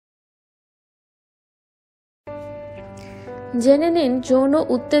জেনে নিন যৌন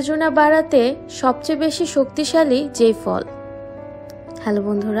উত্তেজনা বাড়াতে সবচেয়ে বেশি শক্তিশালী যেই ফল। হ্যালো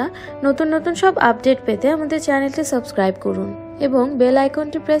বন্ধুরা, নতুন নতুন সব আপডেট পেতে আমাদের চ্যানেলটি সাবস্ক্রাইব করুন এবং বেল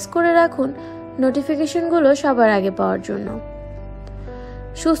আইকনটি প্রেস করে রাখুন নোটিফিকেশনগুলো সবার আগে পাওয়ার জন্য।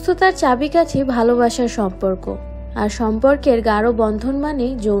 সুস্থতার চাবিকাঠি ভালোবাসার সম্পর্ক, আর সম্পর্কের গাঢ় বন্ধন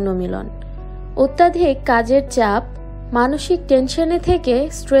মানেই যৌন মিলন। অত্যাধিক কাজের চাপ, মানসিক টেনশনে থেকে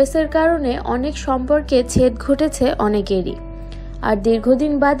স্ট্রেসের কারণে অনেক সম্পর্কে ছেদ ঘটেছে অনেকেরই। আর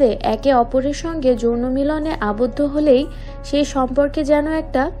দীর্ঘদিন বাদে একে অপরের সঙ্গে যৌন মিলনে আবদ্ধ হলেই সেই সম্পর্কে যেন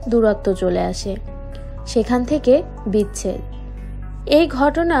একটা দূরত্ব চলে আসে, সেখান থেকে বিচ্ছেদ। এই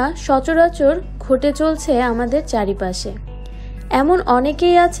ঘটনা সচরাচর ঘটে চলছে আমাদের চারিপাশে। এমন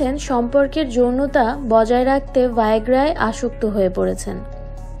অনেকেই আছেন সম্পর্কের যৌনতা বজায় রাখতে ভায়াগ্রায় আসক্ত হয়ে পড়েছেন,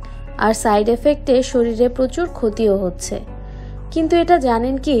 আর সাইড এফেক্টে শরীরে প্রচুর ক্ষতিও হচ্ছে। কিন্তু এটা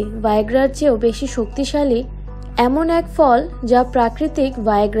জানেন কি, ভায়াগ্রার চেয়েও বেশি শক্তিশালী এমন এক ফল যা প্রাকৃতিক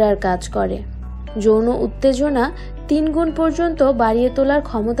ভায়াগ্রার কাজ করে। যৌন উত্তেজনা 3 গুণ পর্যন্ত বাড়িয়ে তোলার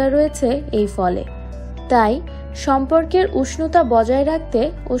ক্ষমতা রয়েছে এই ফলে। তাই সম্পর্কের উষ্ণতা বজায় রাখতে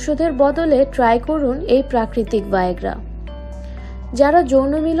ওষুধের বদলে ট্রাই করুন এই প্রাকৃতিক ভায়াগ্রা। যারা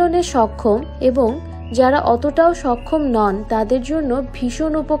যৌন মিলনে সক্ষম এবং যারা অতটাও সক্ষম নন তাদের জন্য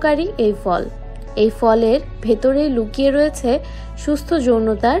ভীষণ উপকারী এই ফল। এই ফলের ভেতরেই লুকিয়ে রয়েছে সুস্থ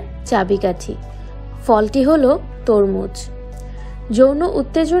যৌনতার চাবিকাঠি। ফলটি হলো তরমুজ। যৌন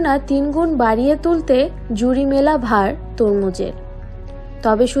উত্তেজনা 3 গুণ বাড়িয়ে তুলতে জুড়ি মেলা ভার তরমুজের।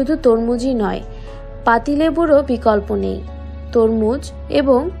 তবে শুধু তরমুজই নয়, পাতিলেবুরও বিকল্প নেই। তরমুজ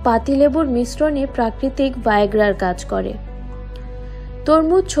এবং পাতিলেবুর মিশ্রণে প্রাকৃতিক ভায়াগ্রার কাজ করে।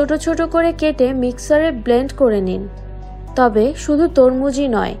 তরমুজ ছোট ছোট করে কেটে মিক্সারে ব্লেন্ড করে নিন। তবে শুধু তরমুজই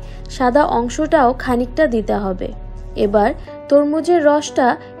নয়, সাদা অংশটাও খানিকটা দিতে হবে। এবার তরমুজের রসটা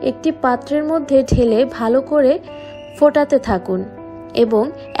একটি পাত্রের মধ্যে ঢেলে ভালো করে ফোটাতে থাকুন এবং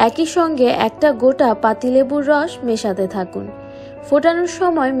একই সঙ্গে একটা গোটা পাতিলেবুর রস মেশাতে থাকুন। ফোটানোর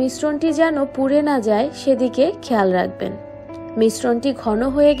সময় মিশ্রণটি যেন পুড়ে না যায় সেদিকে খেয়াল রাখবেন। মিশ্রণটি ঘন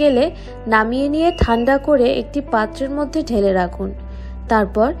হয়ে গেলে নামিয়ে নিয়ে ঠান্ডা করে একটি পাত্রের মধ্যে ঢেলে রাখুন।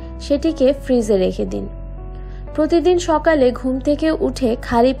 তারপর সেটিকে ফ্রিজে রেখে দিন। প্রতিদিন সকালে ঘুম থেকে উঠে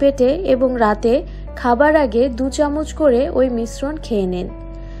খালি পেটে এবং রাতে খাবার আগে 2 চামচ করে ওই মিশ্রণ খেয়ে নিন।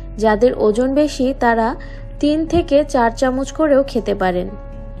 যাদের ওজন বেশি তারা 3 থেকে 4 চামচ করেও খেতে পারেন।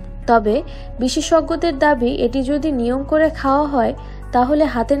 তবে বিশেষজ্ঞদের দাবি এটি যদি নিয়ম করে খাওয়া হয় তাহলে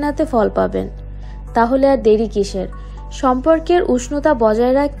হাতে নাতে ফল পাবেন। তাহলে আর দেরি কিসের? সম্পর্কের উষ্ণতা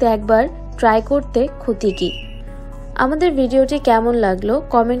বজায় রাখতে একবার ট্রাই করতে ক্ষতি কি? আমাদের ভিডিওটি কেমন লাগলো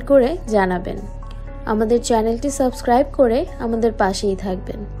কমেন্ট করে জানাবেন। আমাদের চ্যানেলটি সাবস্ক্রাইব করে আমাদের পাশেই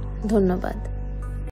থাকবেন। ধন্যবাদ।